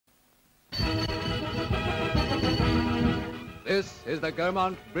This is the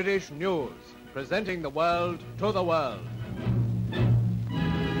Gaumont British News, presenting the world to the world.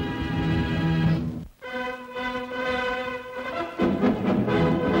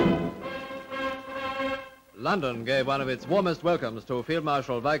 London gave one of its warmest welcomes to Field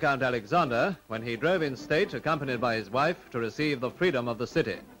Marshal Viscount Alexander when he drove in state, accompanied by his wife, to receive the freedom of the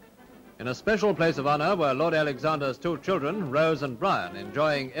city. In a special place of honour were Lord Alexander's two children, Rose and Brian,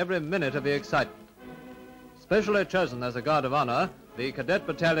 enjoying every minute of the excitement. Specially chosen as a guard of honour, the Cadet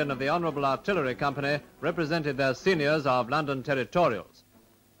Battalion of the Honourable Artillery Company represented their seniors of London Territorials.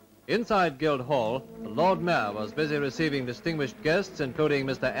 Inside Guildhall, the Lord Mayor was busy receiving distinguished guests, including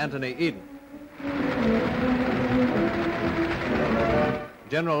Mr Anthony Ident.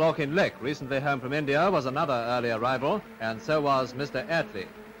 General Auchinlleck, recently home from India, was another early arrival, and so was Mr Attlee.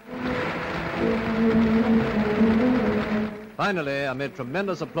 Finally, amid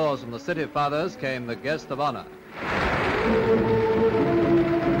tremendous applause from the city fathers, came the guest of honour.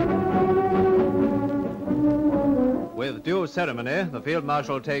 With due ceremony, the Field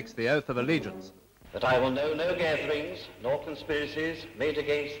Marshal takes the oath of allegiance. That I will know no gatherings nor conspiracies made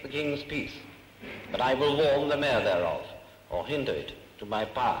against the King's peace, but I will warn the mayor thereof, or hinder it to my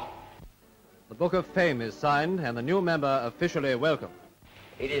power. The Book of Fame is signed, and the new member officially welcomed.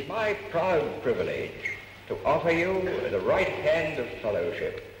 It is my proud privilege to offer you the right hand of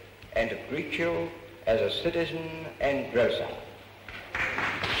fellowship and to greet you as a citizen and grocer.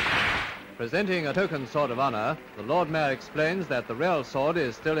 Presenting a token sword of honour, the Lord Mayor explains that the real sword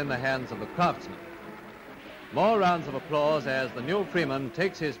is still in the hands of the craftsman. More rounds of applause as the new freeman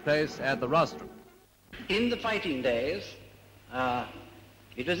takes his place at the rostrum. In the fighting days,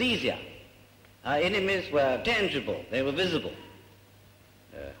 it was easier. Our enemies were tangible, they were visible.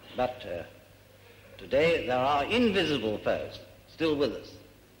 But today there are invisible foes still with us.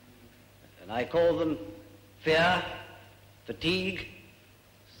 And I call them fear, fatigue,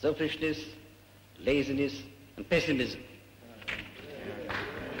 selfishness, laziness, and pessimism.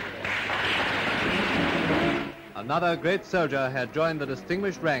 Another great soldier had joined the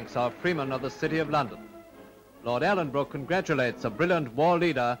distinguished ranks of freemen of the City of London. Lord Alanbrooke congratulates a brilliant war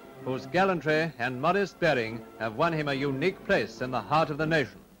leader whose gallantry and modest bearing have won him a unique place in the heart of the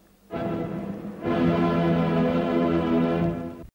nation.